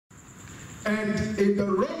And in the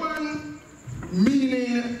Roman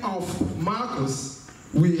meaning of Marcus,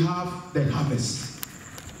 we have the harvest.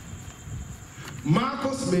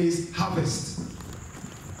 Marcus means harvest.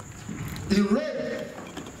 In Rome.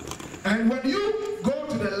 And when you go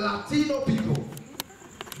to the Latino people,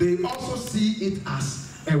 they also see it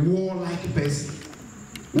as a warlike person.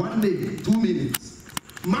 One name, 2 meanings.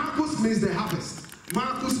 Marcus means the harvest.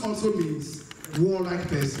 Marcus also means warlike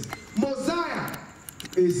person. Mosiah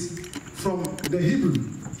is from the Hebrew.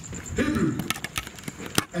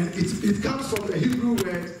 And it comes from the Hebrew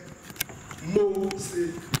word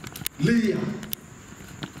Mosiah,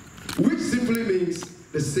 which simply means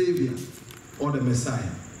the Savior or the Messiah.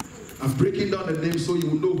 I'm breaking down the name so you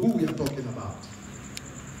will know who we are talking about.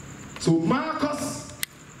 So Marcus,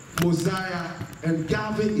 Mosiah, and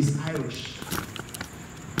Garvey is Irish.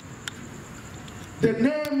 The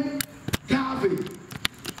name Garvey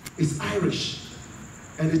is Irish.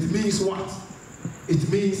 And it means what? It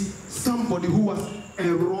means somebody who has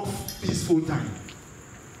a rough, peaceful time.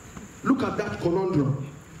 Look at that conundrum.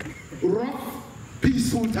 Rough,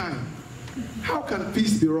 peaceful time. How can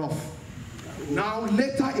peace be rough? Now,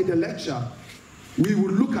 later in the lecture, we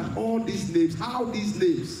will look at all these names, how these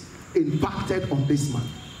names impacted on this man.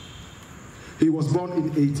 He was born in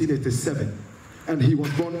 1887, and he was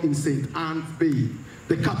born in St. Anne's Bay,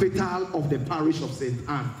 the capital of the parish of St.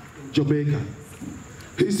 Anne, Jamaica.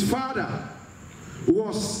 His father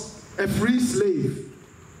was a free slave.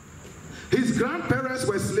 His grandparents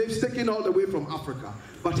were slaves taken all the way from Africa,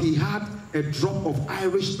 but he had a drop of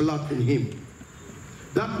Irish blood in him.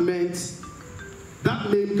 That meant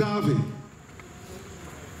that name Garvey.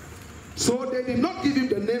 So they did not give him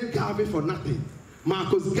the name Garvey for nothing.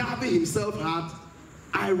 Marcus Garvey himself had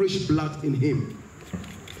Irish blood in him.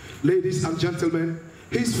 Ladies and gentlemen,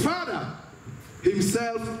 his father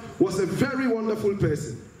himself was a very wonderful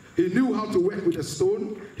person. He knew how to work with a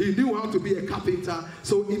stone. He knew how to be a carpenter.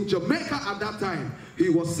 So in Jamaica at that time, he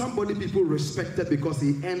was somebody people respected because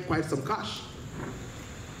he earned quite some cash.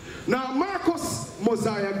 Now, Marcus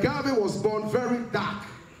Mosiah Garvey was born very dark.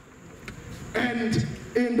 And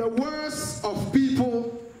in the words of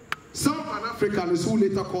people, some Pan-Africanists who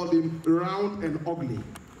later called him round and ugly.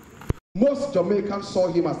 Most Jamaicans saw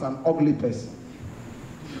him as an ugly person.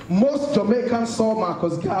 Most Jamaicans saw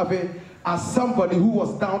Marcus Garvey as somebody who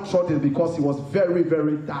was downtrodden because he was very,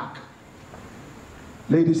 very dark.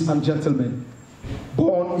 Ladies and gentlemen,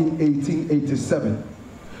 born in 1887,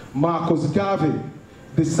 Marcus Garvey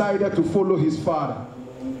decided to follow his father.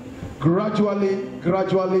 Gradually.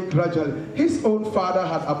 His own father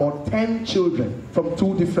had about 10 children from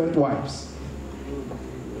 2 different wives.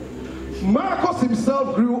 Marcus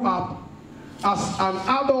himself grew up as an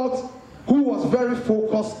adult who was very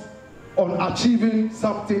focused on achieving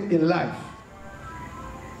something in life.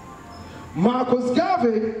 Marcus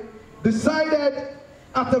Garvey decided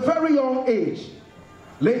at a very young age,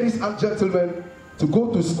 ladies and gentlemen, to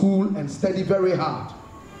go to school and study very hard.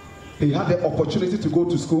 He had the opportunity to go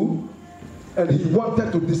to school, and he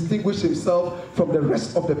wanted to distinguish himself from the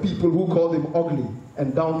rest of the people who called him ugly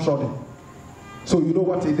and downtrodden. So you know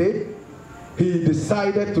what he did? He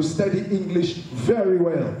decided to study English very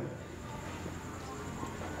well.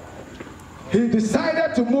 He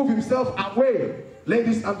decided to move himself away,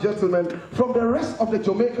 ladies and gentlemen, from the rest of the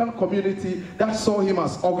Jamaican community that saw him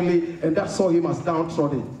as ugly and that saw him as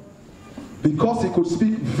downtrodden. Because he could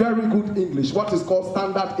speak very good English, what is called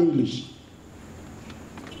standard English.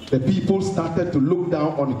 The people started to look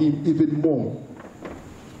down on him even more.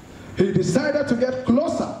 He decided to get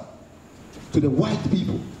closer to the white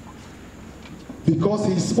people because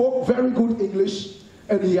he spoke very good English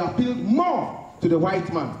and he appealed more to the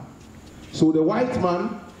white man. So the white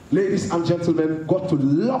man, ladies and gentlemen, got to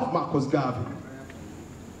love Marcus Garvey.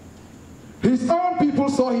 His own people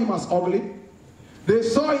saw him as ugly. They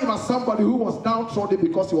saw him as somebody who was downtrodden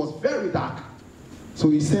because he was very dark. So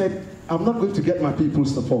he said, I'm not going to get my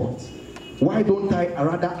people's support. Why don't I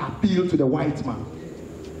rather appeal to the white man?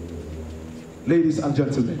 Ladies and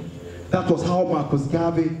gentlemen, that was how Marcus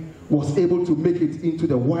Garvey was able to make it into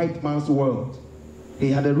the white man's world.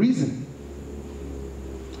 He had a reason.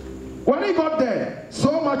 When he got there,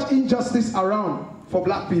 so much injustice around for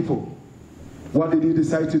black people. What did he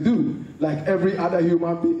decide to do? Like every other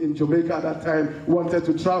human being in Jamaica at that time wanted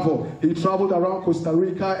to travel. He traveled around Costa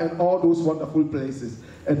Rica and all those wonderful places.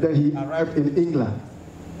 And then he arrived in England.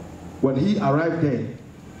 When he arrived there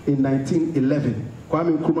in 1911,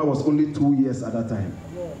 Kwame Nkrumah was only 2 years at that time.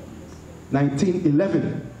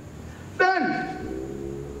 1911.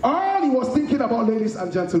 Then, all he was thinking about, ladies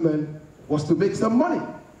and gentlemen, was to make some money.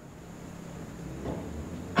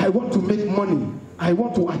 I want to make money. I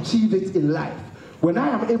want to achieve it in life. When I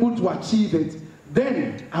am able to achieve it,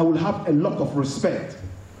 then I will have a lot of respect.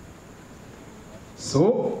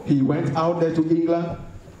 So he went out there to England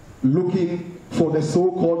looking for the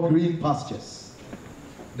so-called green pastures.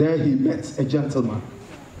 There he met a gentleman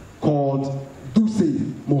called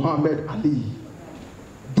Muhammad Ali.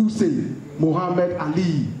 Muhammad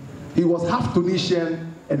Ali. He was half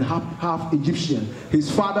Tunisian and half Egyptian.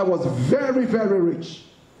 His father was very, very rich.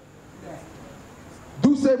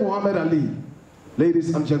 Muhammad Ali,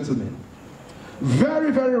 ladies and gentlemen,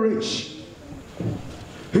 very, very rich.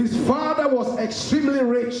 His father was extremely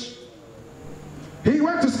rich. He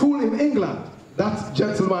went to school in England, that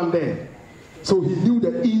gentleman there. So he knew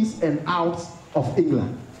the ins and outs of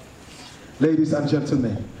England. Ladies and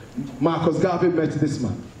gentlemen, Marcus Garvey met this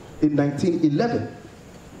man in 1911.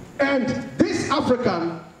 And this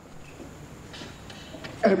African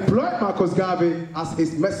employed Marcus Garvey as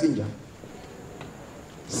his messenger.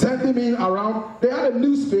 Sent him in around. They had a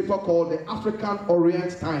newspaper called the African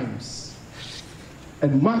Orient Times.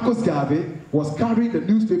 And Marcus Garvey was carrying the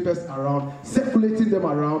newspapers around, circulating them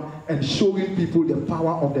around, and showing people the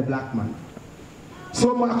power of the black man.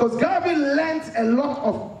 So Marcus Garvey learned a lot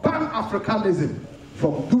of Pan-Africanism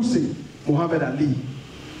from Muhammad Ali.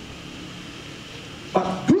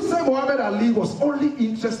 But Muhammad Ali was only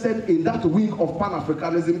interested in that wing of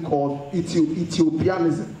Pan-Africanism called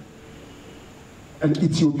Ethiopianism. And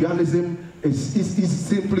Ethiopianism is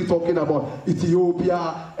simply talking about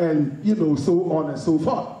Ethiopia and, you know, so on and so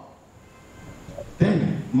forth.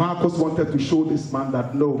 Then Marcus wanted to show this man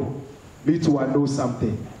that, no, me too, I know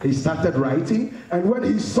something. He started writing, and when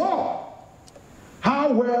he saw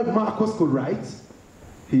how well Marcus could write,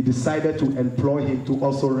 he decided to employ him to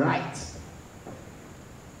also write.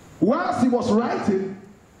 Whilst he was writing,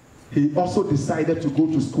 he also decided to go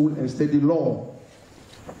to school and study law.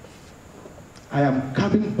 I am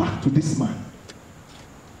coming back to this man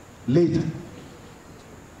later.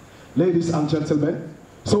 Ladies and gentlemen,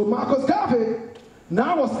 so Marcus Garvey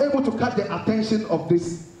now was able to catch the attention of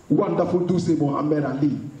this wonderful Muhammad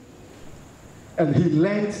Ali. And he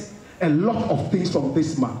learned a lot of things from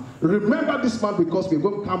this man. Remember this man because we're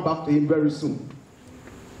going to come back to him very soon.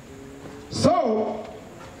 So,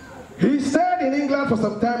 he stayed in England for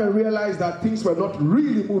some time and realized that things were not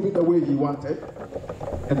really moving the way he wanted.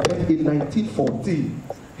 And then in 1914,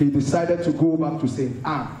 he decided to go back to St.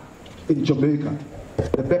 Anne in Jamaica,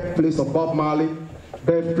 the birthplace of Bob Marley,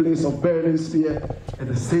 birthplace of Burning Spear, and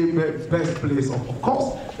the same birthplace of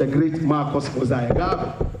course, the great Marcus Garvey.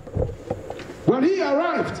 When he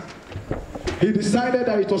arrived, he decided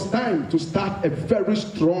that it was time to start a very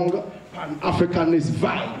strong Pan-Africanist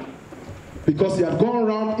vibe. Because he had gone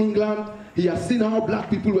around England, he had seen how black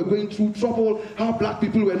people were going through trouble, how black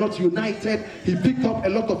people were not united. He picked up a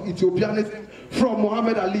lot of Ethiopianism from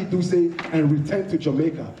Muhammad Ali and returned to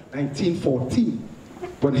Jamaica, 1914.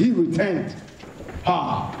 When he returned,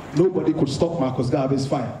 nobody could stop Marcus Garvey's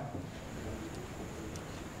fire.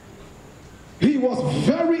 He was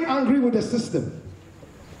very angry with the system.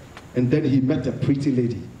 And then he met a pretty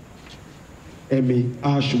lady, Amy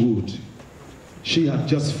Ashwood. She had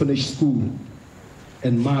just finished school,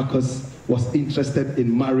 and Marcus was interested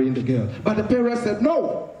in marrying the girl. But the parents said,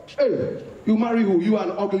 no, hey, you marry who? You are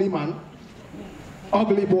an ugly man,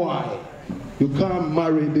 ugly boy. You can't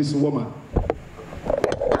marry this woman.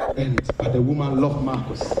 But the woman loved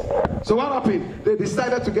Marcus. So what happened? They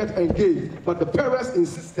decided to get engaged, but the parents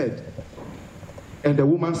insisted. And the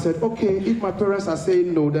woman said, okay, if my parents are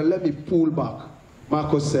saying no, then let me pull back.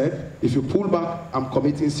 Marcus said, if you pull back, I'm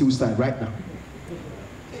committing suicide right now.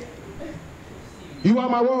 You are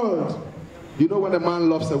my world. You know when a man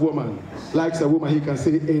loves a woman, likes a woman, he can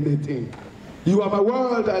say anything. You are my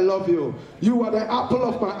world, I love you. You are the apple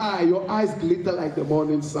of my eye. Your eyes glitter like the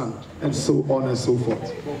morning sun. And so on and so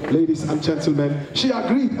forth. Ladies and gentlemen, she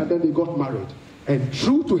agreed and then they got married. And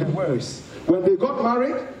true to her words, when they got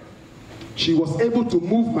married, she was able to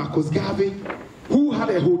move Marcus Garvey, who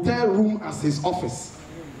had a hotel room as his office,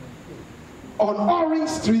 on Orange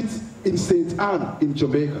Street in St. Anne in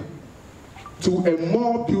Jamaica, to a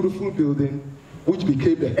more beautiful building which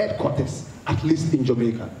became the headquarters, at least in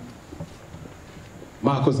Jamaica.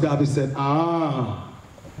 Marcus Garvey said,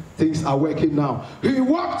 things are working now. He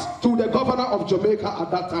walked to the governor of Jamaica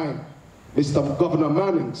at that time, Mr. Governor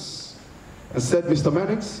Mannings, and said, Mr.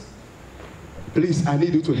 Mannings, please, I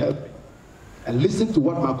need you to help me. And listen to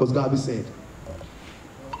what Marcus Garvey said.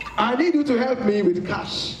 I need you to help me with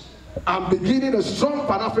cash. I'm beginning a strong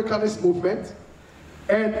Pan-Africanist movement,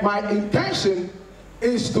 and my intention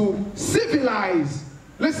is to civilize,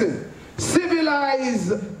 listen, civilize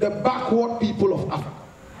the backward people of Africa.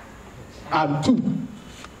 And 2,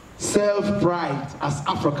 self-pride as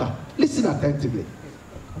Africa. Listen attentively.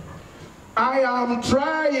 I am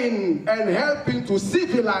trying and helping to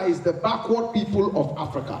civilize the backward people of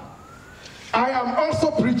Africa. I am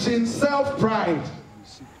also preaching self-pride,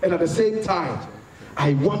 and at the same time,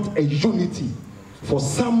 I want a unity for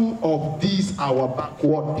some of these our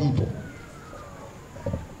backward people.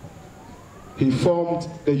 He formed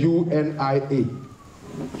the UNIA,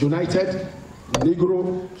 United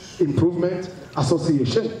Negro Improvement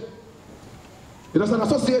Association. It was an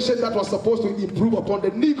association that was supposed to improve upon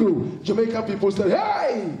the Negro. Jamaican people said,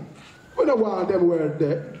 hey, we don't want them were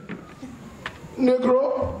there.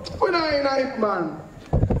 Negro, we don't unite, man.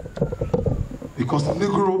 Because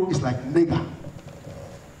Negro is like nigger.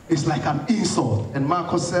 It's like an insult. And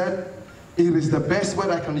Marcus said, it is the best word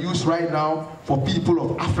I can use right now for people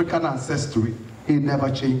of African ancestry. He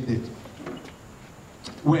never changed it.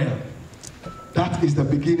 Well, that is the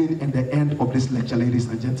beginning and the end of this lecture, ladies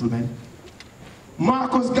and gentlemen.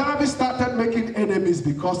 Marcus Garvey started making enemies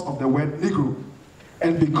because of the word Negro.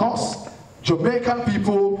 And because Jamaican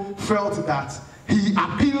people felt that he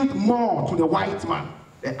appealed more to the white man,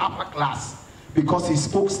 the upper class, because he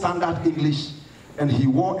spoke standard English and he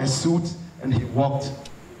wore a suit and he walked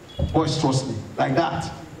boisterously, like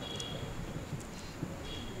that.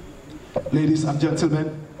 Ladies and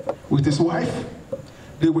gentlemen, with his wife,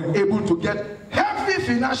 they were able to get heavy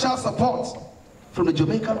financial support from the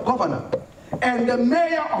Jamaican governor and the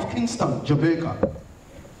mayor of Kingston, Jamaica,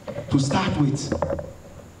 to start with.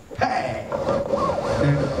 Hey!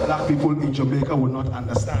 And black people in Jamaica will not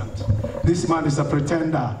understand. This man is a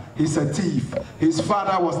pretender. He's a thief. His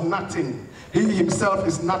father was nothing. He himself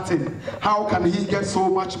is nothing. How can he get so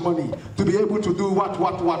much money to be able to do what?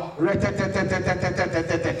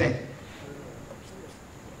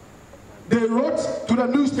 They wrote to the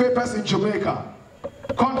newspapers in Jamaica,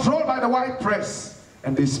 controlled by the white press,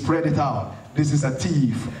 and they spread it out. This is a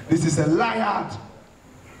thief. This is a liar.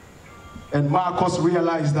 And Marcus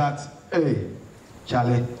realized that, hey,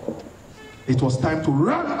 Charlie, it was time to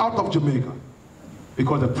run out of Jamaica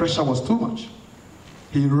because the pressure was too much.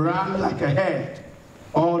 He ran like a hare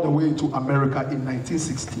all the way to America in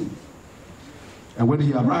 1916. And when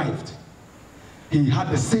he arrived, he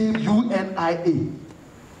had the same UNIA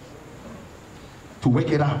to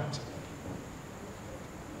work it out.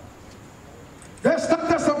 They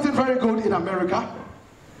started something very good in America.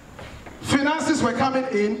 Finances were coming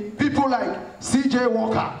in. People like C.J.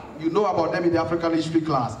 Walker, you know about them in the African history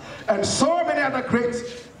class, and so many other great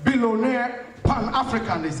billionaire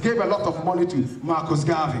Pan-Africanists gave a lot of money to Marcus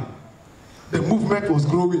Garvey. The movement was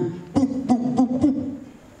growing. Boom, boom, boom, boom.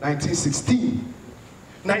 1916.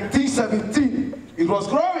 1917, it was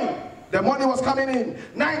growing. The money was coming in.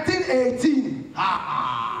 1918,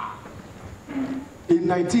 in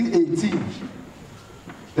 1918,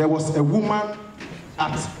 there was a woman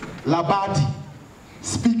at Labadi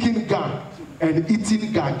speaking Ga and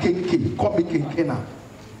eating Ga Kenke, Komi Kenkena.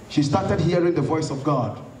 She started hearing the voice of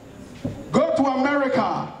God. Go to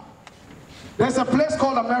America. There's a place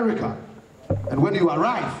called America. And when you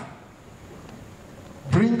arrive,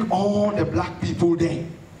 bring all the black people there,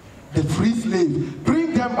 the free slaves,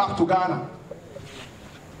 bring them back to Ghana.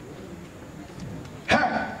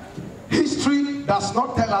 Hey, history does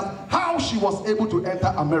not tell us how she was able to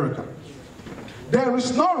enter America. There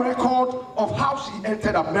is no record of how she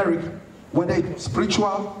entered America, whether it was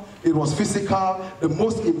spiritual, it was physical. The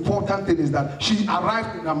most important thing is that she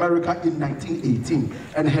arrived in America in 1918,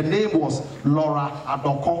 and her name was Laura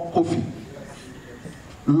Adokon Kofi.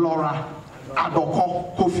 Laura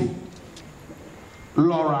Adokon Kofi.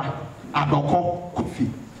 Laura Adokon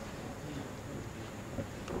Kofi.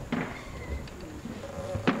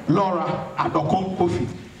 Laura Adokon Kofi.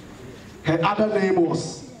 Her other name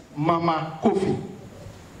was Mama Kofi.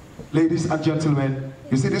 Ladies and gentlemen,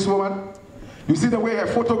 you see this woman? You see the way her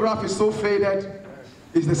photograph is so faded?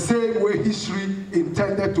 It's the same way history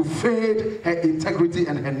intended to fade her integrity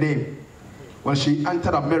and her name. When she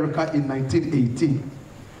entered America in 1918,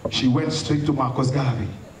 she went straight to Marcus Garvey,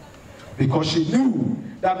 because she knew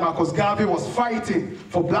that Marcus Garvey was fighting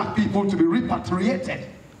for black people to be repatriated.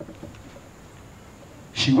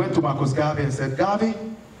 She went to Marcus Garvey and said, Garvey,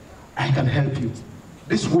 I can help you.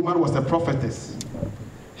 This woman was a prophetess.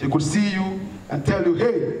 She could see you and tell you,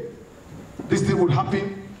 hey, this thing would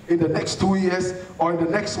happen in the next 2 years or in the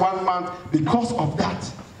next 1 month. Because of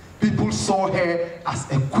that, people saw her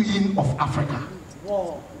as a queen of Africa.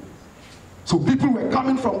 Whoa. So people were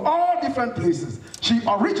coming from all different places. She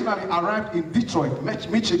originally arrived in Detroit,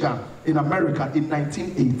 Michigan, in America in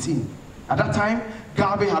 1918. At that time,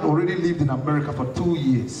 Garvey had already lived in America for 2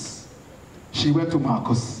 years. She went to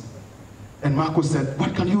Marcus And Marcos said,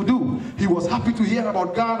 what can you do? He was happy to hear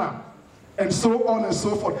about Ghana, and so on and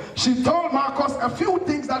so forth. She told Marcos a few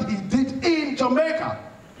things that he did in Jamaica.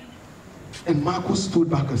 And Marcos stood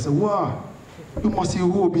back and said, wow, you must see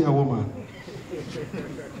who be a woman.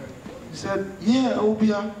 He said, yeah,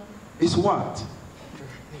 Obia is what?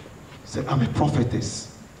 He said, I'm a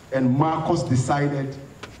prophetess. And Marcos decided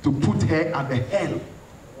to put her at the helm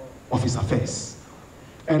of his affairs.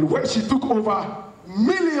 And when she took over,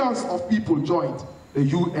 millions of people joined the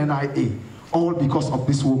UNIA, all because of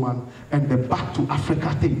this woman and the Back to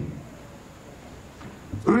Africa thing.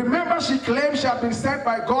 Remember, she claimed she had been sent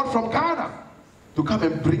by God from Ghana to come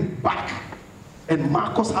and bring back. And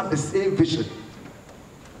Marcos had the same vision.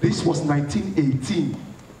 This was 1918.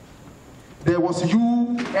 There was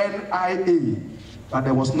UNIA, but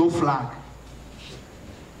there was no flag.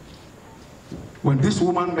 When this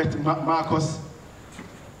woman met Marcos,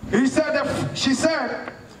 she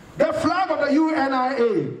said, the flag of the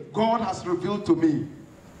UNIA, God has revealed to me.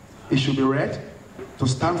 It should be red, to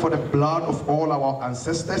stand for the blood of all our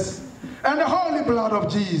ancestors and the holy blood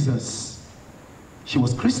of Jesus. She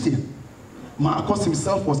was Christian. Marcos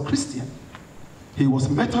himself was Christian. He was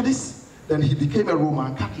Methodist, then he became a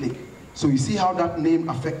Roman Catholic. So you see how that name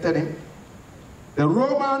affected him? The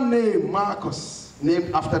Roman name, Marcos,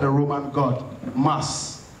 named after the Roman god,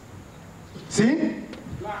 Mars. See?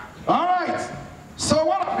 All right. So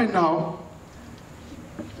what happened now?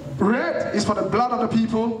 Red is for the blood of the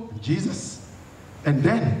people, Jesus. And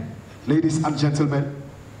then, ladies and gentlemen,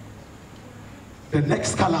 the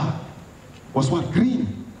next color was what?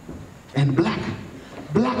 Green and black.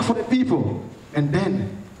 Black for the people. And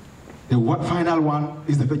then, the final one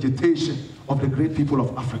is the vegetation of the great people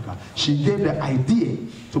of Africa. She gave the idea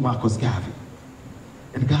to Marcus Garvey.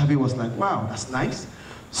 And Garvey was like, wow, that's nice.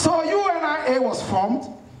 So UNIA was formed,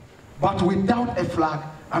 but without a flag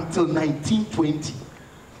until 1920.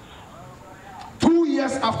 2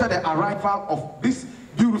 years after the arrival of this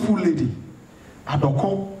beautiful lady,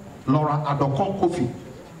 Laura Adoko Kofi.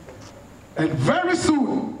 And very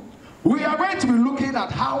soon, we are going to be looking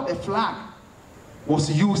at how the flag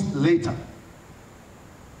was used later.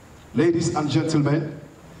 Ladies and gentlemen,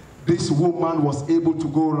 this woman was able to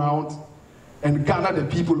go around and gather the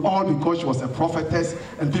people, all because she was a prophetess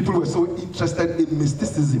and people were so interested in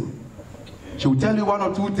mysticism. She will tell you one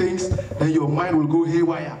or two things, then your mind will go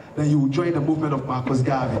haywire, then you will join the movement of Marcus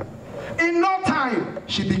Garvey. In no time,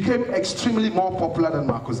 she became extremely more popular than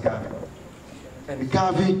Marcus Garvey. And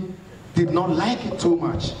Garvey did not like it too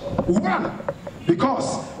much. One,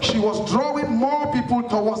 because she was drawing more people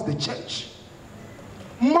towards the church,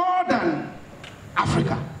 more than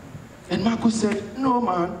Africa. And Marcus said, no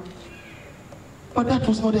man, but that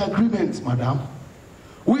was not the agreement, madam.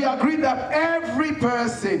 We agreed that every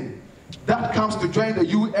person that comes to join the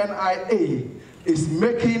UNIA is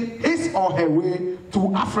making his or her way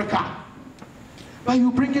to Africa. But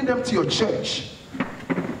you bringing them to your church.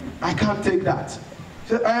 I can't take that.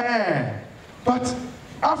 But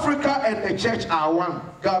Africa and the church are one.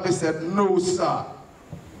 Garvey said, no, sir.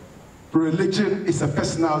 Religion is a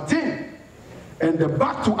personal thing. And the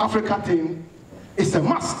Back to Africa thing is a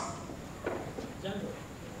must.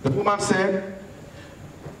 The woman said,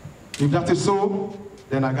 if that is so,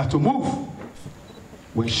 then I got to move.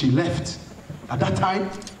 When she left, at that time,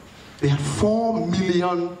 they had 4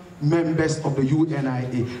 million members of the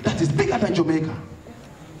UNIA. That is bigger than Jamaica.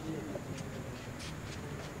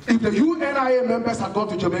 If the UNIA members had gone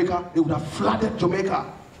to Jamaica, they would have flooded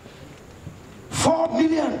Jamaica. 4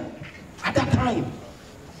 million at that time.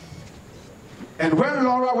 And when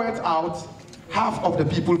Laura went out, half of the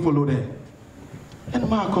people followed her. And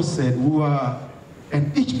Marcus said, wow.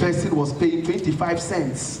 And each person was paying 25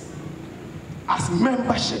 cents as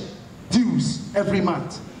membership dues every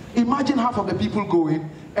month. Imagine half of the people going,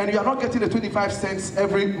 and you are not getting the 25 cents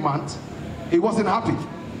every month. He wasn't happy.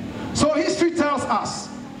 So history tells us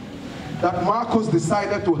that Marcus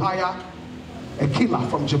decided to hire a killer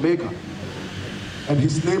from Jamaica. And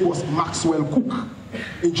his name was Maxwell Cook.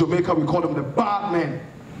 In Jamaica, we call him the bad man.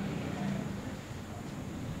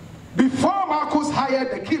 Before Marcus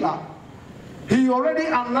hired the killer, he already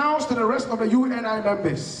announced to the rest of the UNIA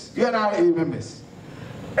members,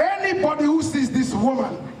 anybody who sees this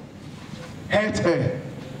woman, hurt her.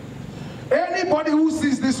 Anybody who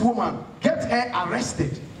sees this woman, get her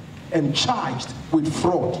arrested and charged with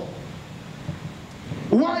fraud.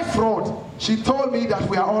 Why fraud? She told me that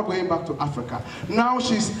we are all going back to Africa. Now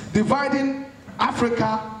she's dividing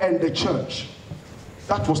Africa and the church.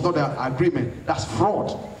 That was not the agreement. That's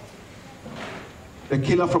fraud. The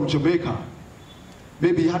killer from Jamaica,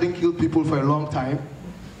 maybe he hadn't killed people for a long time,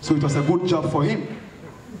 so it was a good job for him.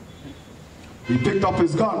 He picked up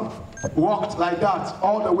his gun, walked like that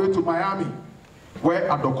all the way to Miami, where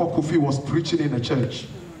Adoko Kofi was preaching in a church.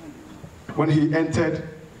 When he entered,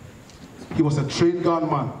 he was a trained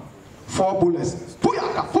gunman. 4 bullets.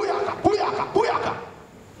 Puyaka, puyaka, puyaka, puyaka.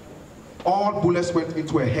 All bullets went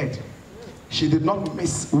into her head. She did not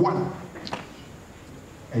miss one.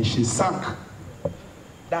 And she sank,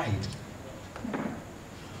 died.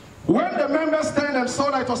 When the members turned and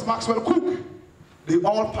saw that it was Maxwell Cook, they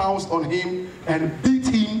all pounced on him and beat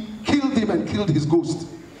him, and killed his ghost.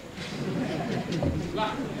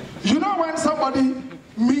 You know when somebody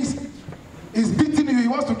is beating you, he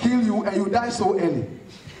wants to kill you, and you die so early.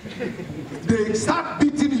 They start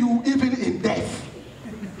beating you even in death,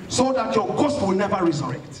 so that your ghost will never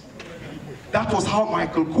resurrect. That was how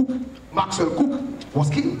Maxwell Cook was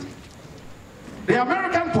killed. The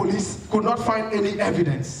American police could not find any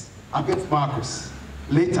evidence against Marcus.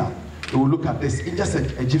 Later, they will look at this in just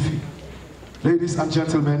a jiffy. Ladies and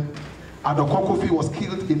gentlemen, Adoko Kofi was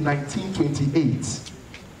killed in 1928.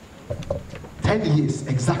 10 years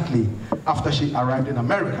exactly after she arrived in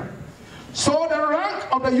America. So the rank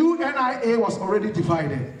of the UNIA was already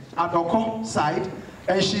divided. Adoko side,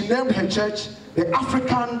 and she named her church the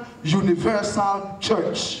African Universal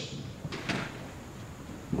Church.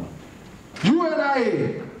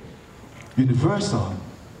 UNIA, Universal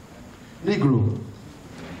Negro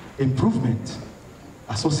Improvement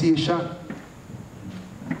Association,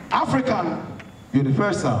 African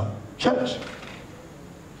Universal Church.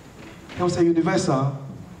 It was a universal.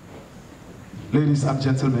 Ladies and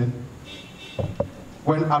gentlemen,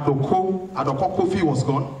 when Adoko Kofi was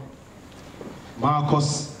gone,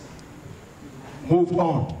 Marcus moved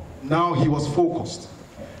on. Now he was focused.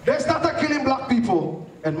 They started killing black people,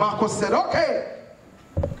 and Marcus said, okay,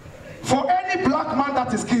 for any black man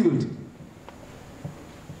that is killed,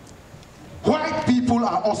 white people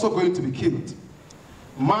are also going to be killed.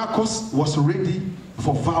 Marcus was ready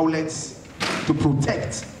for violence to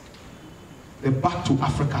protect the back to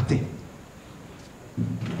Africa thing.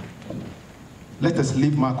 Let us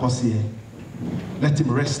leave Marcus here. Let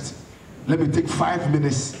him rest. Let me take 5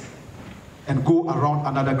 minutes and go around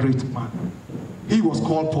another great man. He was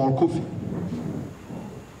called Paul Kofi.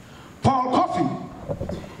 Paul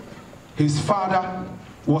Kofi, his father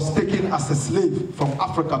was taken as a slave from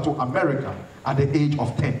Africa to America at the age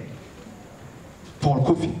of 10. Paul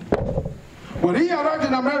Kofi. When he arrived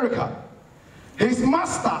in America, his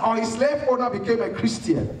master or his slave owner became a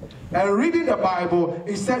Christian. And reading the Bible,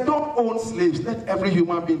 he said, don't own slaves, let every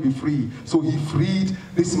human being be free. So he freed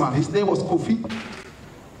this man. His name was Kofi.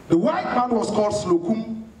 The white man was called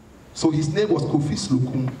Slokum, so his name was Kofi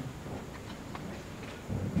Slokum.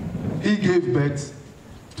 He gave birth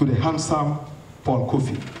to the handsome Paul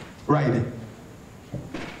Kofi. Right there.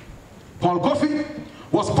 Paul Kofi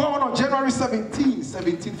was born on January 17,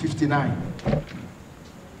 1759.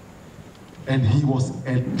 And he was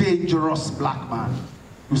a dangerous black man.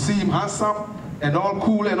 You see him handsome and all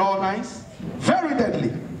cool and all nice? Very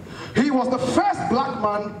deadly. He was the first black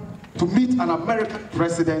man to meet an American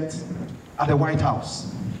president at the White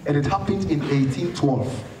House. And it happened in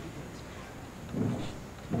 1812.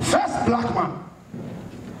 First black man.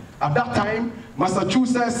 At that time,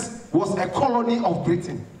 Massachusetts was a colony of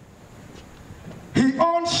Britain. He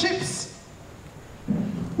owned ships.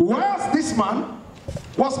 Whilst this man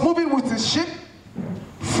was moving with his ship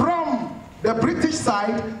from the British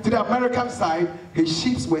side to the American side, his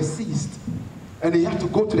ships were seized. And he had to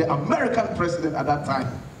go to the American president at that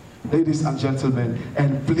time, ladies and gentlemen,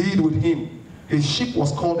 and plead with him. His ship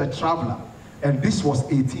was called the Traveler, and this was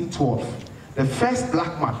 1812. The first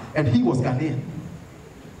black man, and he was Ghanaian.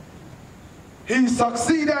 He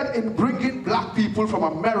succeeded in bringing black people from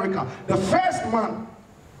America. The first man,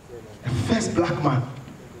 the first black man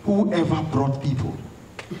who ever brought people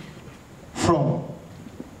from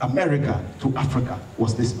America to Africa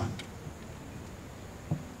was this man.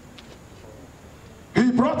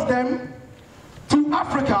 He brought them to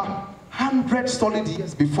Africa 100 solid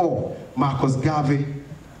years before Marcus Garvey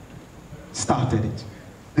started it.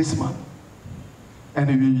 This man.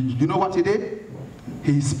 And you know what he did?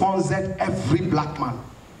 He sponsored every black man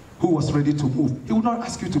who was ready to move. He would not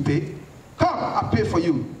ask you to pay. Come, I'll pay for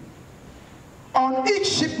you. On each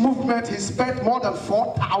ship movement, he spent more than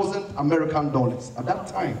 4,000 American dollars at that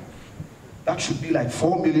time. That should be like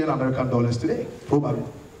 4 million American dollars today, probably.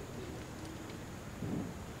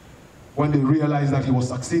 When they realized that he was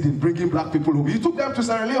succeeding bringing black people home, he took them to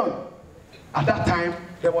Sierra Leone. At that time,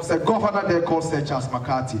 there was a governor there called Sir Charles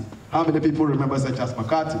McCarthy. How many people remember Sir Charles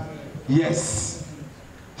McCarthy? Yes.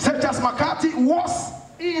 Sir Charles McCarthy was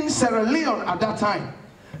in Sierra Leone at that time.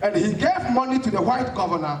 And he gave money to the white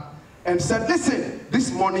governor and said, listen,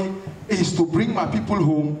 this money is to bring my people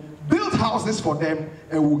home, build houses for them,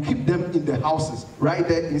 and we'll keep them in the houses right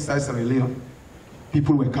there inside Sierra Leone.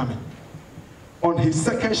 People were coming. On his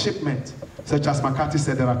second shipment, such as McCarthy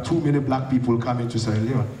said, there are too many black people coming to Sierra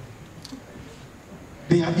Leone.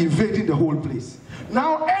 They are invading the whole place.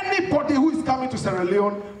 Now anybody who is coming to Sierra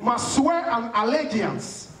Leone must swear an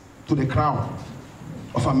allegiance to the crown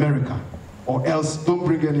of America, or else don't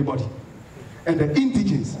bring anybody. And the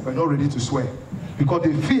indigents were not ready to swear because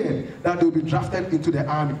they feared that they would be drafted into the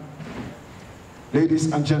army.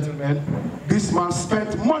 Ladies and gentlemen, this man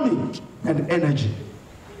spent money and energy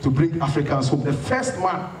to bring Africans home. The first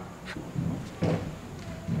man,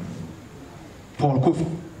 Paul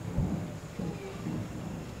Kofi.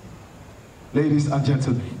 Ladies and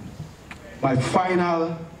gentlemen, my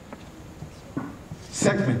final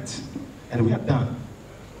segment, and we are done.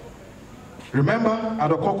 Remember,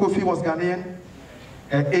 Adoko Kofi was Ghanaian.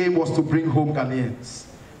 Her aim was to bring home Ghanaians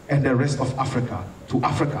and the rest of Africa, to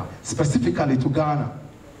Africa, specifically to Ghana.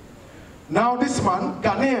 Now this man,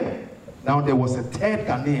 Ghanaian, now there was a third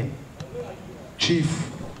Ghanaian,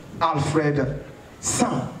 Chief Alfred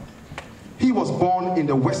Sam. He was born in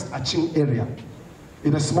the West Aching area,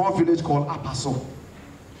 in a small village called Apaso.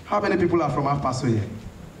 How many people are from Apaso here?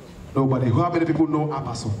 Nobody. How many people know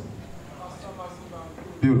Apaso?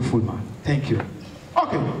 Beautiful man. Thank you.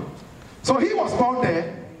 Okay. So he was born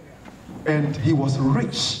there and he was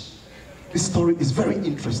rich. This story is very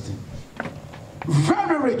interesting.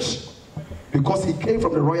 Very rich because he came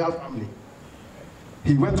from the royal family.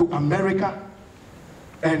 He went to America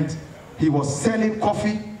and he was selling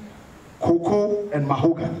coffee, cocoa, and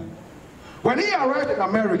mahogany. When he arrived in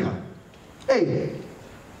America, hey,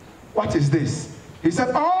 what is this? He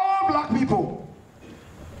said, all black people,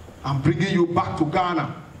 I'm bringing you back to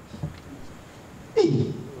Ghana.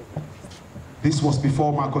 Hey. This was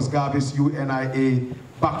before Marcus Garvey's UNIA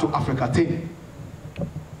Back to Africa thing.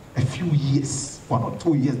 A few years, 1 or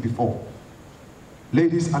 2 years before.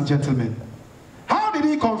 Ladies and gentlemen, how did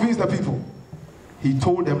he convince the people? He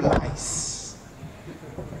told them lies.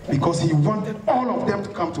 Because he wanted all of them to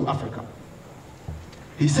come to Africa.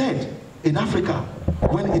 He said, in Africa,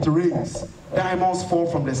 when it rains, diamonds fall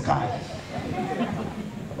from the sky.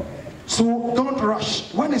 So don't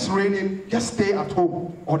rush. When it's raining, just stay at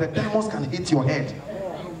home, or the diamonds can hit your head.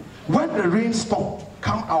 When the rain stops,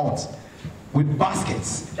 come out with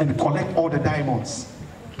baskets and collect all the diamonds.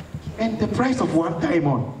 And the price of one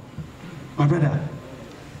diamond, my brother,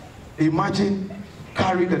 imagine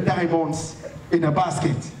carrying the diamonds in a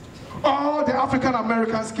basket. All the African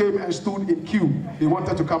Americans came and stood in queue. They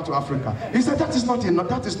wanted to come to Africa. He said, that is not enough.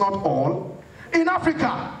 That is not all. In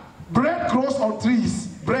Africa, bread grows on trees.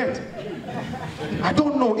 Bread. I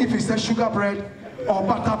don't know if it's a sugar bread or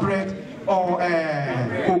butter bread or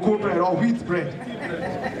cocoa bread or wheat bread.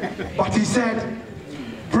 But he said,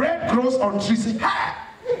 bread grows on trees.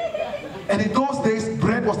 And in those days,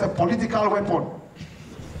 bread was a political weapon.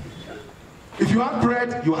 If you had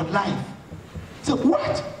bread, you had life. So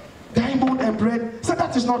what? Diamond and bread? So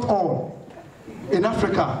that is not all. In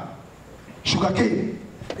Africa, sugarcane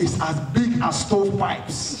is as big as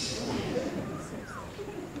stovepipes.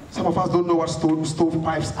 Some of us don't know what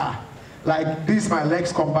stovepipes are. Like these, my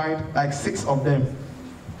legs combined, like 6 of them.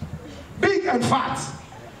 Big and fat.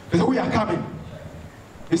 He said, we are coming.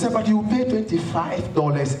 He said, but you pay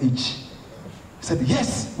 $25 each. He said,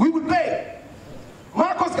 yes, we will pay.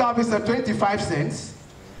 Marcus Garvey said 25 cents.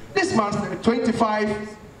 This man said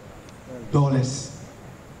 $25.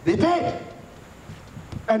 They paid.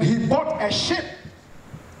 And he bought a ship.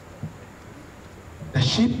 The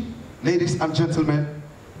ship, ladies and gentlemen,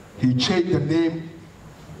 he changed the name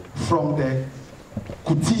from the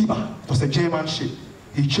Kutiba, it was a German ship.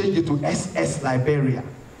 He changed it to SS Liberia.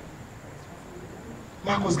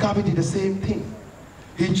 Marcus Garvey did the same thing.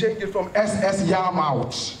 He changed it from SS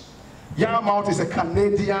Yarmouth. Yarmouth is a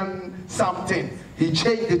Canadian something. He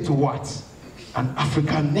changed it to what? An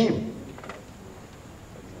African name.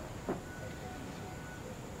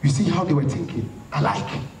 You see how they were thinking?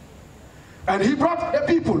 Alike. And he brought the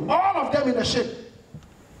people, all of them in the ship.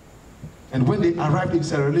 And when they arrived in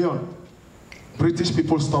Sierra Leone, British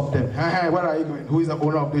people stopped them. Hey, where are you going? Who is the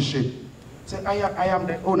owner of this ship? He said, I am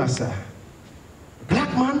the owner, sir. Black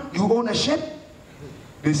man, you own a ship?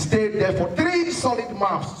 They stayed there for 3 solid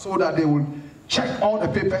months so that they would check all the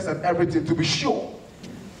papers and everything to be sure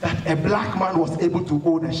that a black man was able to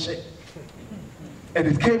own a ship. And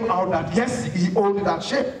it came out that yes, he owned that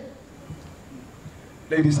ship.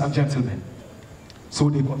 Ladies and gentlemen, so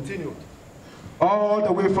they continued. All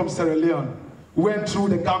the way from Sierra Leone, went through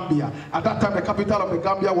the Gambia. At that time, the capital of the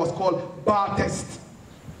Gambia was called Bartest.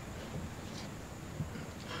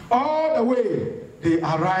 All the way, they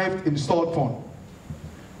arrived in Salt Pond.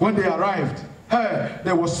 When they arrived,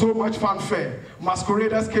 there was so much fanfare.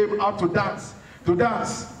 Masqueraders came out to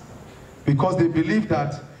dance, because they believed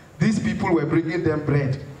that these people were bringing them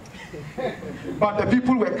bread. But the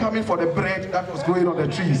people were coming for the bread that was growing on the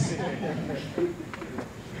trees.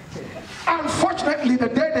 Unfortunately, the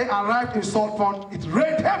day they arrived in Salt Pond, it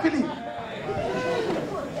rained heavily.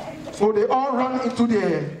 So they all ran into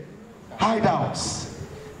their hideouts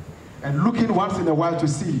and looking once in a while to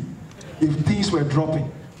see if things were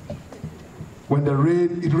dropping. When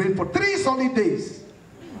it rained for 3 solid days.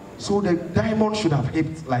 So the diamond should have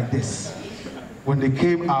hit like this. When they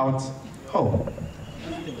came out,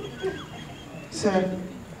 said,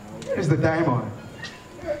 "Where is the diamond?"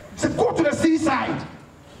 Said, "Go to the seaside."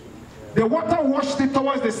 The water washed it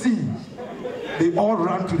towards the sea. They all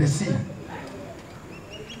ran to the sea.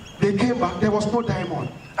 They came back, there was no diamond.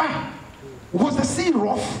 Was the sea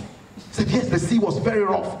rough? Said, yes, the sea was very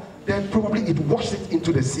rough. Then probably it washed it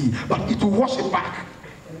into the sea, but it will wash it back.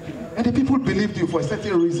 And the people believed you for a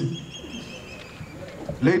certain reason.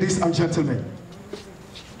 Ladies and gentlemen,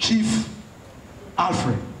 Chief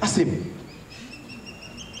Alfred, that's him.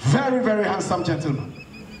 Very, very handsome gentleman.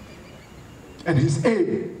 And his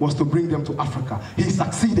aim was to bring them to Africa. He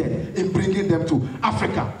succeeded in bringing them to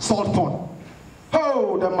Africa, Salt Pond.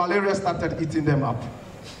 The malaria started eating them up.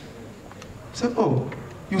 Said,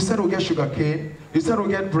 you said we'll get sugar cane, you said we'll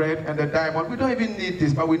get bread and the diamond. We don't even need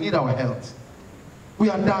this, but we need our health. We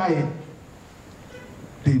are dying.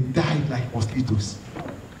 They died like mosquitoes.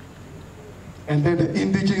 And then the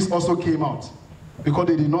indigenes also came out because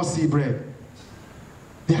they did not see bread.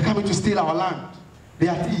 They are coming to steal our land. They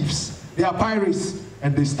are thieves. They are pirates.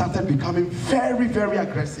 And they started becoming very, very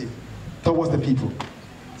aggressive towards the people.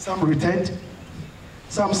 Some returned.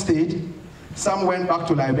 Some stayed. Some went back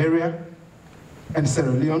to Liberia and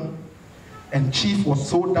Sierra Leone. And Chief was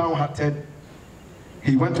so downhearted,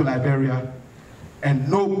 he went to Liberia and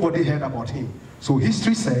nobody heard about him. So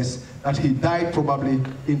history says that he died probably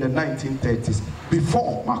in the 1930s,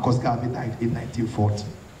 before Marcus Garvey died in 1940.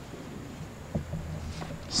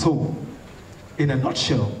 So, in a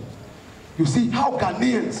nutshell, you see how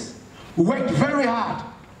Ghanaians worked very hard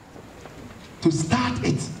to start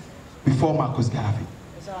it before Marcus Garvey.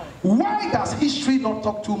 Why does history not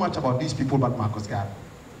talk too much about these people but Marcus Garvey?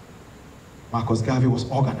 Marcus Garvey was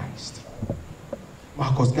organized.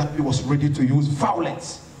 Marcus Garvey was ready to use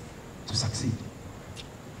violence to succeed.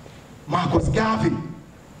 Marcus Garvey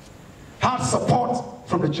had support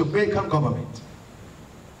from the Jamaican government.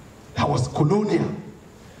 That was colonial.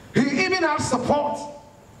 He even had support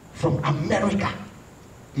from America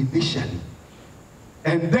initially.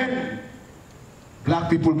 And then black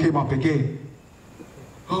people came up again.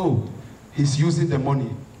 He's using the money.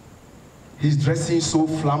 He's dressing so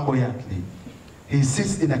flamboyantly. He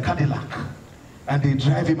sits in a Cadillac and they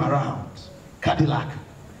drive him around. Cadillac.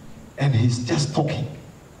 And he's just talking.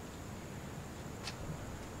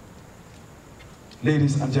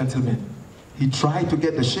 Ladies and gentlemen, he tried to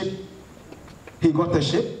get the ship. He got the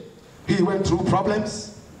ship. He went through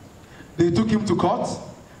problems. They took him to court.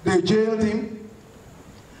 They jailed him.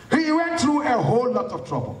 He went through a whole lot of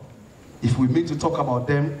trouble. If we meet to talk about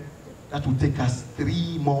them, that will take us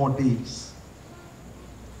 3 more days.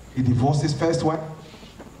 He divorced his first wife,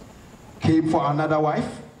 came for another wife,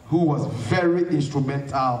 who was very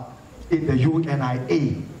instrumental in the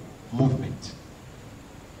UNIA movement.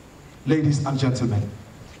 Ladies and gentlemen,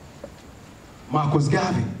 Marcus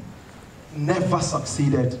Garvey never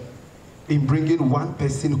succeeded in bringing one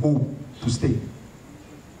person home to stay.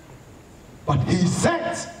 But he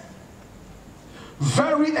sent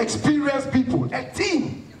very experienced people, a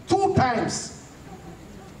team, 2 times,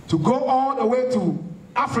 to go all the way to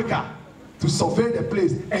Africa to survey the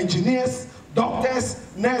place. Engineers, doctors,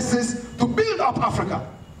 nurses, to build up Africa.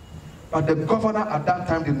 But the governor at that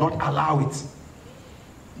time did not allow it.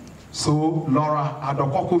 So Laura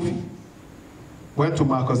Adokokofi went to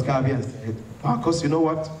Marcus Garvey and said, Marcus, you know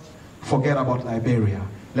what? Forget about Liberia.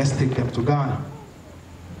 Let's take them to Ghana.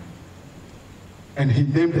 And he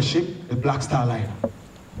named the ship the Black Star Liner,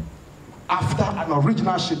 after an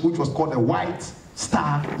original ship which was called the White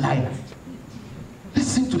Star Liner.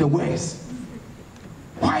 Listen to the words.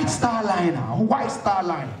 White Star Liner, White Star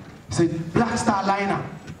Liner. He said, Black Star Liner.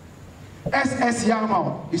 SS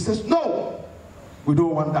Yamau. He says, no, we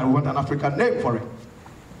don't want that. We want an African name for it.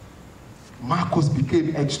 Marcus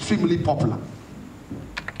became extremely popular.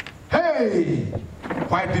 Hey,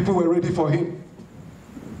 white people were ready for him.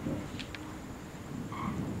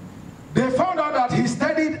 They found out that he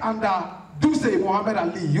studied under Duse Muhammad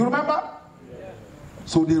Ali. You remember? Yeah.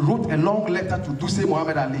 So they wrote a long letter to Duse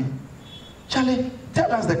Muhammad Ali. Charlie,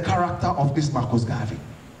 tell us the character of this Marcus Garvey.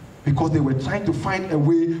 Because they were trying to find a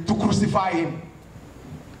way to crucify him.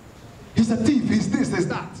 He's a thief, he's this, he's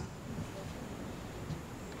that.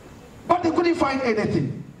 But they couldn't find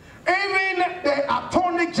anything. Even the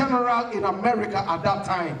Attorney General in America at that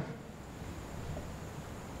time,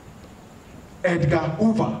 Edgar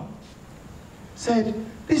Hoover, said,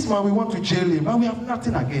 this man, we want to jail him, but we have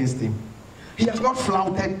nothing against him. He has not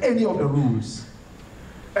flouted any of the rules.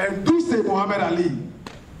 And Duse Muhammad Ali,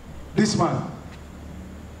 this man,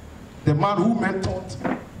 the man who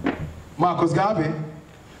mentored Marcus Garvey,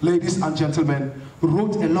 ladies and gentlemen,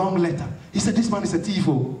 wrote a long letter. He said, this man is a thief.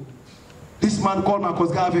 Oh. This man called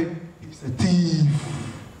Marcus Garvey, he's a thief.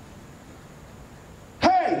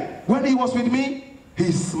 Hey, when he was with me,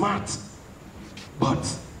 he's smart. But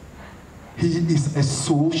he is a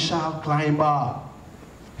social climber.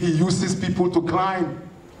 He uses people to climb.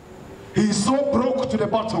 He's so broke to the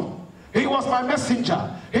bottom. He was my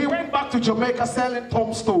messenger. He went back to Jamaica selling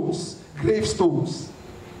tombstones, gravestones,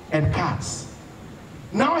 and cards.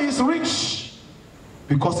 Now he's rich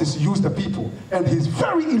because he's used the people, and he's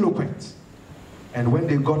very eloquent. And when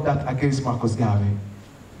they got that against Marcus Garvey,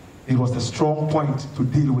 it was the strong point to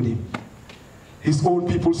deal with him. His own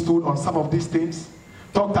people stood on some of these things,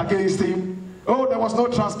 talked against him. Oh, there was no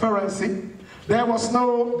transparency. There was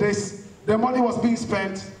no this. The money was being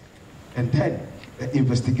spent. And then the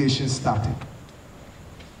investigation started.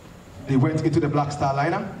 They went into the Black Star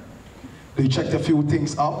liner. They checked a few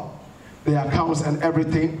things out, the accounts and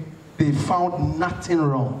everything. They found nothing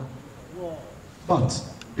wrong. But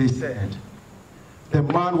they said the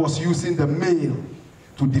man was using the mail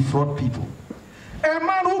to defraud people. A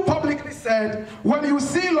man who publicly said, when you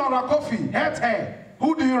see Laura Coffey, hurt her.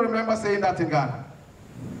 Who do you remember saying that in Ghana?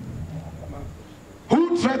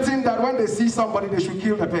 Who threatened that when they see somebody, they should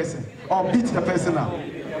kill the person or beat the person up?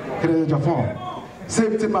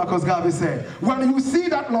 Same thing Marcus Garvey said. When you see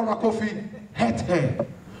that Laura Coffey, hurt her.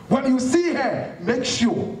 When you see her, make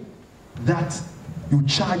sure that you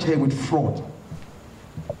charge her with fraud.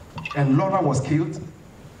 And Laura was killed.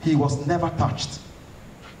 He was never touched.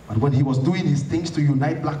 But when he was doing his things to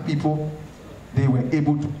unite black people, they were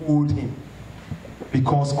able to hold him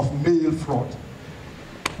because of mail fraud.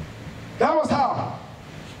 That was how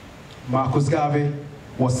Marcus Garvey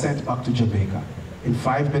was sent back to Jamaica. In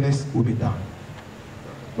 5 minutes, we'll be done.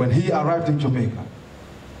 When he arrived in Jamaica,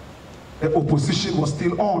 the opposition was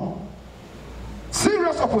still on.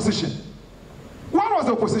 Serious opposition. What was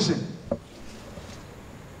the opposition?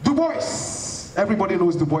 Du Bois. Everybody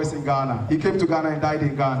knows Du Bois in Ghana. He came to Ghana and died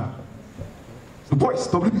in Ghana. Du Bois,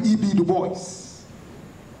 W-E-B Du Bois.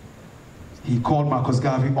 He called Marcus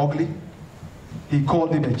Garvey ugly. He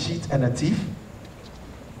called him a cheat and a thief.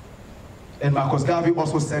 And Marcus Garvey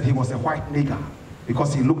also said he was a white nigger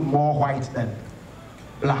because he looked more white than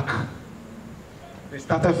black. They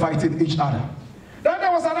started fighting each other. Then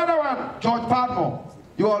there was another one, George Padmore.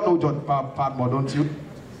 You all know George Padmore, don't you?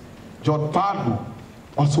 George Padmore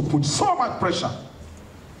also put so much pressure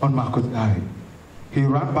on Marcus Garvey. He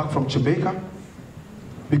ran back from Jamaica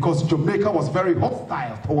because Jamaica was very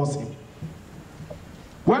hostile towards him.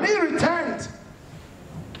 When he returned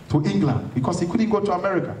to England, because he couldn't go to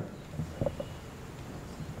America,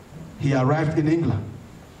 he arrived in England.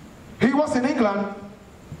 He was in England,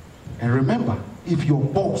 and remember, if your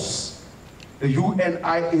boss, the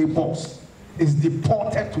UNIA boss, is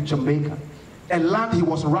deported to Jamaica, a land he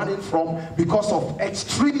was running from because of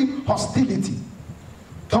extreme hostility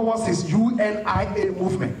towards his UNIA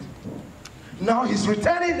movement. Now he's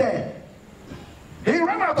returning there. He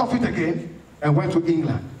ran out of it again and went to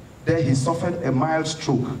England. There he suffered a mild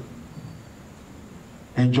stroke.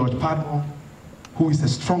 And George Padmore, who is a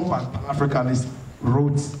strong Pan-Africanist,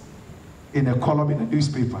 wrote in a column in a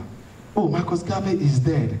newspaper, oh, Marcus Garvey is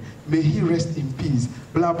dead. May he rest in peace.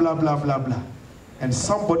 Blah, blah, blah, blah, blah. And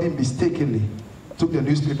somebody mistakenly took the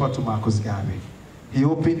newspaper to Marcus Garvey. He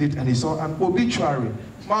opened it and he saw an obituary.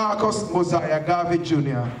 Marcus Mosiah Garvey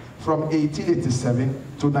Jr. from 1887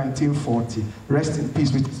 to 1940. Rest in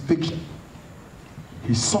peace with his picture.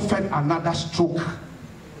 He suffered another stroke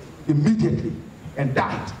immediately and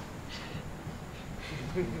died.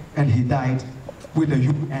 And he died with the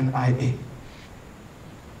UNIA.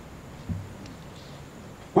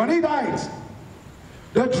 When he died,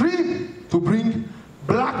 the dream to bring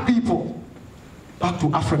black people back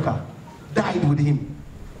to Africa died with him.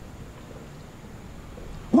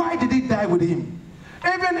 Why did it die with him?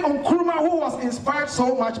 Even Nkrumah, who was inspired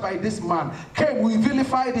so much by this man, came, we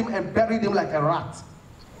vilified him and buried him like a rat.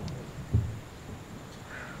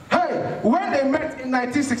 Hey, when they met in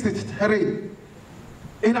 1963,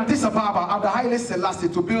 in Addis Ababa at the Haile Selassie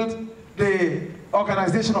to build the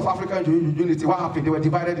Organization of African Unity. What happened? They were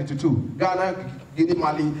divided into two. Ghana, Guinea,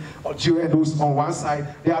 Mali, Algeria, those on one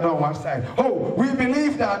side, the other on one side. Oh, we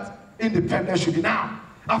believe that independence should be now.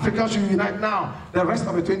 Africa should unite now. The rest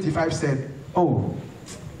of the 25 said, oh,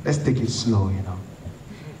 let's take it slow, you know.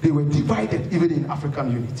 They were divided even in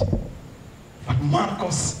African unity. But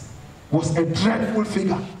Marcus was a dreadful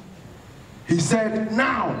figure. He said,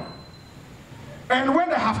 now. And when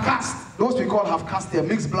they have cast, those we call have cast their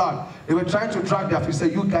mixed blood, they were trying to drag their feet,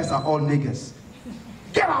 say, you guys are all niggers.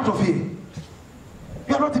 Get out of here.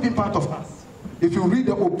 You are not even part of us. If you read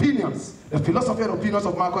the opinions, the philosophy and opinions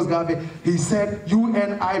of Marcus Garvey, he said,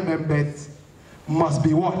 UNI members must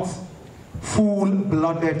be what?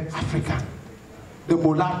 Full-blooded African. The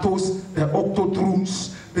mulattoes, the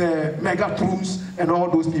octotrums, the megatrums, and all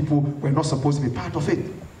those people were not supposed to be part of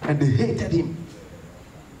it. And they hated him.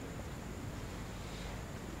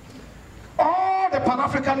 All the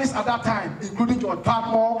Pan-Africanists at that time, including George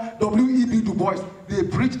Padmore, W.E.B. Du Bois, they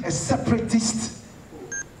preached a separatist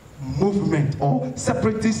movement or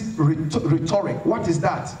separatist rhetoric. What is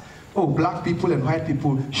that? Oh, black people and white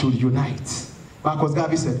people should unite. Marcus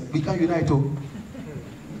Garvey said, we can't unite. Oh,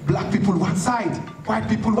 black people one side, white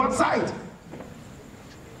people one side.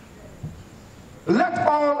 Let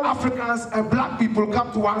all Africans and black people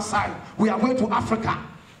come to one side. We are going to Africa.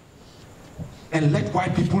 And let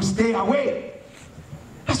white people stay away.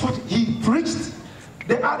 That's what he preached.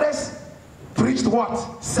 The others preached what?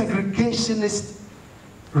 Segregationist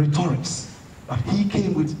rhetorics. But he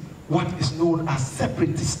came with what is known as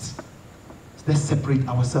separatists. Let's separate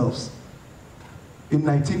ourselves. In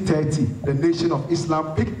 1930, the Nation of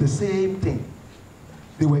Islam picked the same thing.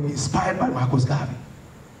 They were inspired by Marcus Garvey.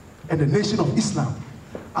 And the Nation of Islam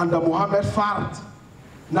under Muhammad Farad,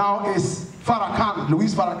 now is Farrakhan,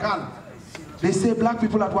 Louis Farrakhan. They say black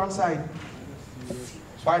people at one side,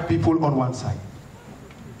 white people on one side.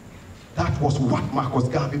 That was what Marcus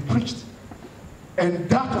Garvey preached. And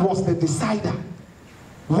that was the decider.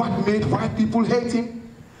 What made white people hate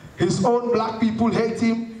him? His own black people hate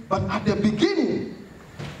him. But at the beginning,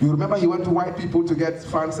 you remember he went to white people to get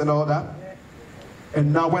funds and all that?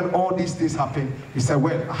 And now when all these things happen, he said,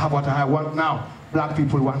 well, I have what I want now. Black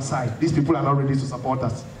people one side. These people are not ready to support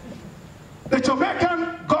us. The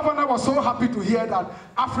Jamaican governor was so happy to hear that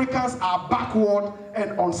Africans are backward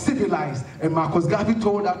and uncivilized. And Marcus Garvey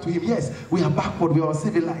told that to him, yes, we are backward, we are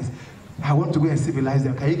uncivilized. I want to go and civilize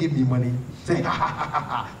them. Can you give me money? Say, ha, ha, ha, ha,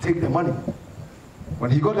 ha. Take the money.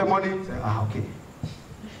 When he got the money, he said, ah, okay.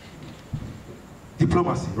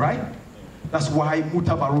 Diplomacy, right? That's why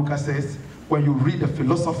Mutabaruka says, when you read the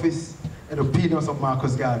philosophies and opinions of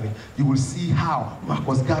Marcus Garvey, you will see how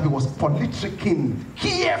Marcus Garvey was politicking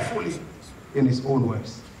carefully in his own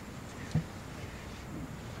words.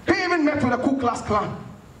 He even met with the Ku Klux Klan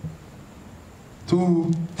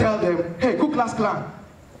to tell them, hey, Ku Klux Klan,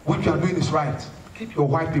 what you are doing is right. Keep your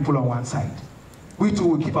white people on one side. We too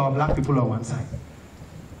will keep our black people on one side.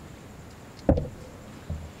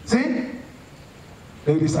 See?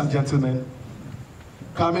 Ladies and gentlemen,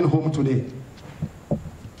 coming home today,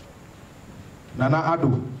 Nana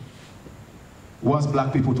Addo wants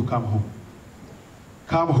black people to come home.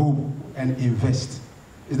 Come home and invest.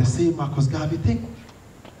 It's the same Marcus Garvey thing.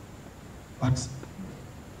 But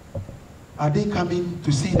are they coming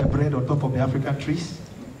to see the bread on top of the African trees?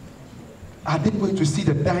 Are they going to see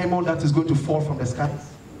the diamond that is going to fall from the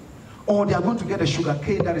skies? Or they are going to get a sugar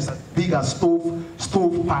cane that is as big as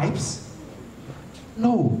stove pipes?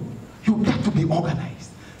 No, you got to be organized.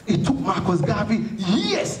 It took Marcus Garvey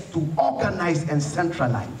years to organize and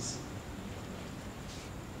centralize.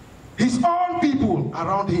 His own people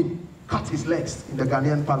around him cut his legs in the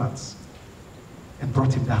Ghanaian palace and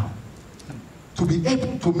brought him down. To be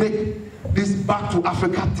able to make this back to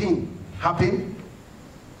Africa thing happen,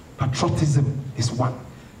 patriotism is 1,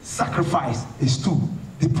 sacrifice is 2,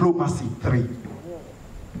 diplomacy 3.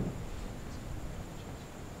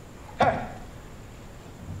 Hey,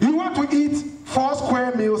 you want to eat 4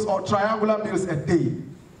 square meals or triangular meals a day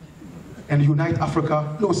and unite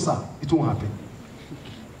Africa? No, sir, it won't happen.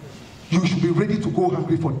 You should be ready to go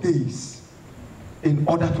hungry for days in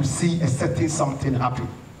order to see a certain something happen.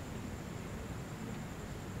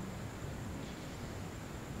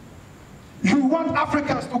 You want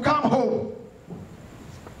Africans to come home.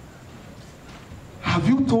 Have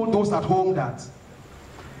you told those at home that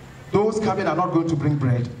those coming are not going to bring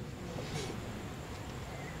bread?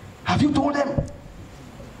 Have you told them?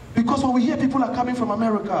 Because when we hear people are coming from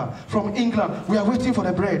America, from England, we are waiting for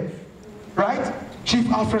the bread. Right? Chief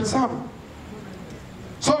Alfred Sam.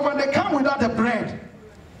 So when they come without the bread,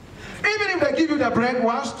 even if they give you the bread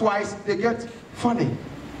once, twice, they get funny.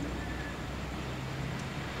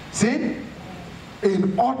 See?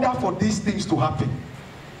 In order for these things to happen,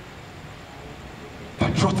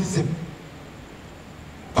 patriotism,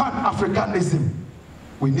 Pan-Africanism,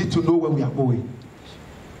 we need to know where we are going.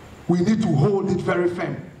 We need to hold it very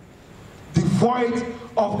firm. Devoid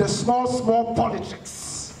of the small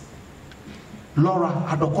politics. Laura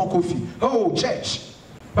Adoko Kofi. Oh, church.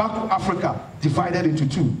 Back to Africa, divided into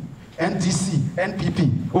two. NDC,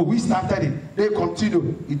 NPP. Oh, we started it. They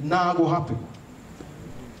continue. It now will happen.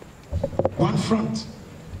 One front.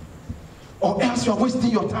 Or else you are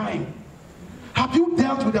wasting your time. Have you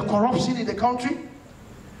dealt with the corruption in the country?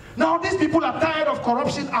 Now these people are tired of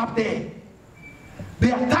corruption up there.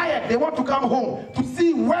 They are tired. They want to come home to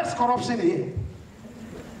see where's corruption here.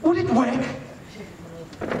 Would it work?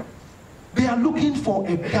 They are looking for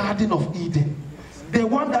a Garden of Eden. The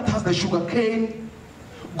one that has the sugar cane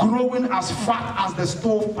growing as fat as the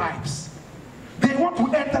stovepipes. They want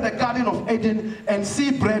to enter the Garden of Eden and see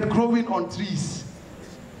bread growing on trees.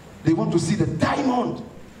 They want to see the diamond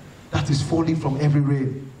that is falling from every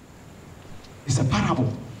rain. It's a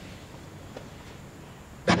parable.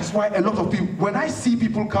 That is why a lot of people, when I see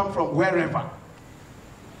people come from wherever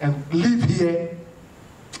and live here,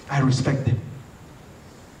 I respect them.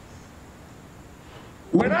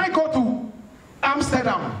 When I go to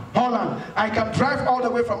Amsterdam, Holland, I can drive all the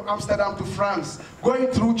way from Amsterdam to France, going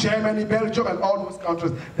through Germany, Belgium, and all those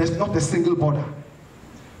countries. There's not a single border.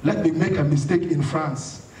 Let me make a mistake in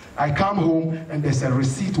France. I come home and there's a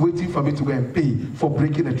receipt waiting for me to go and pay for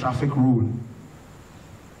breaking a traffic rule.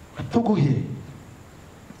 But Togo here,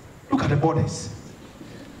 look at the borders.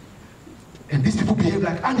 And these people behave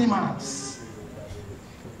like animals.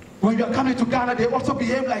 When you are coming to Ghana, they also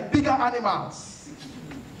behave like bigger animals.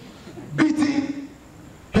 Beating,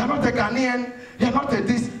 you are not a Ghanaian, you are not a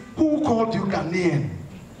this. Who called you Ghanaian?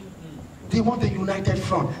 They want a united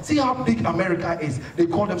front. See how big America is. They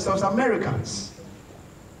call themselves Americans.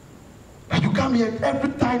 And you come here,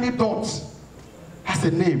 every tiny dot has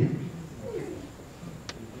a name.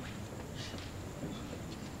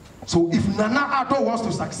 So if Nana Addo wants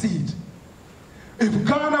to succeed, if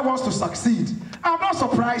Ghana wants to succeed, I'm not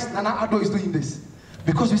surprised Nana Addo is doing this.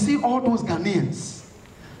 Because you see all those Ghanaians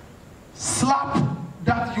slap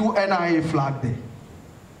that UNIA flag there.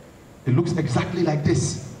 It looks exactly like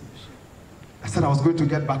this. I said I was going to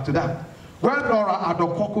get back to that. When Laura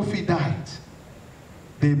Addo Kofi died,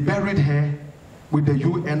 they buried her with the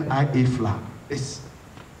UNIA flag. This.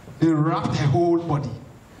 They wrapped her whole body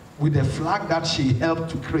with the flag that she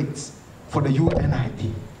helped to create for the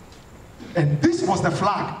UNIA. And this was the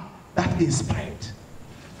flag that inspired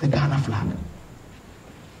the Ghana flag.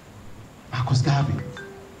 Marcus Garvey.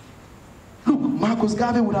 Look, Marcus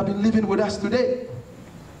Garvey would have been living with us today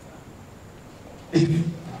if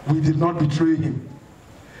we did not betray him,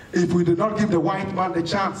 if we did not give the white man the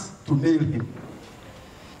chance to nail him.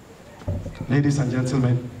 Ladies and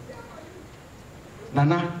gentlemen,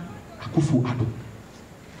 Nana Akufo-Addo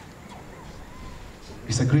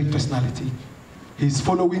is a great personality. He is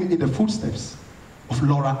following in the footsteps of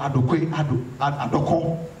Laura Addo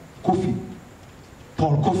Kofi,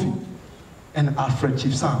 Paul Kofi, and Alfred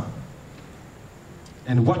Chifsam.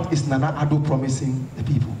 And what is Nana Addo promising the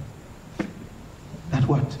people? That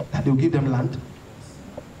what? That they'll give them land?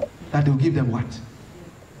 That they'll give them what?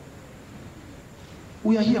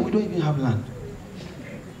 We are here, we don't even have land.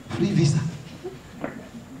 Free visa.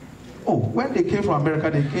 Oh, when they came from America,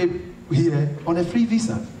 they came here on a free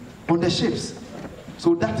visa, on the ships.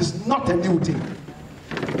 So that is not a new thing.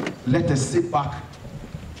 Let us sit back,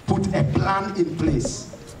 put a plan in place,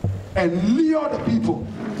 and lure the people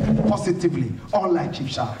positively, unlike Chief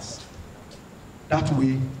Charles. That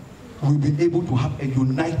way, we'll be able to have a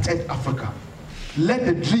united Africa. Let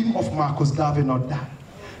the dream of Marcus Garvey not die.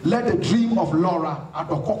 Let the dream of Laura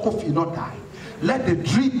Addo Kofi not die. Let the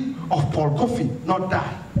dream of Paul Kofi not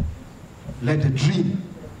die. Let the dream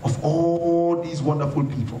of all these wonderful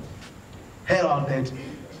people heralded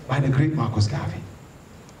by the great Marcus Garvey.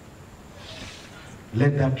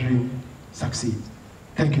 Let that dream succeed.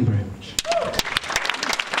 Thank you very much.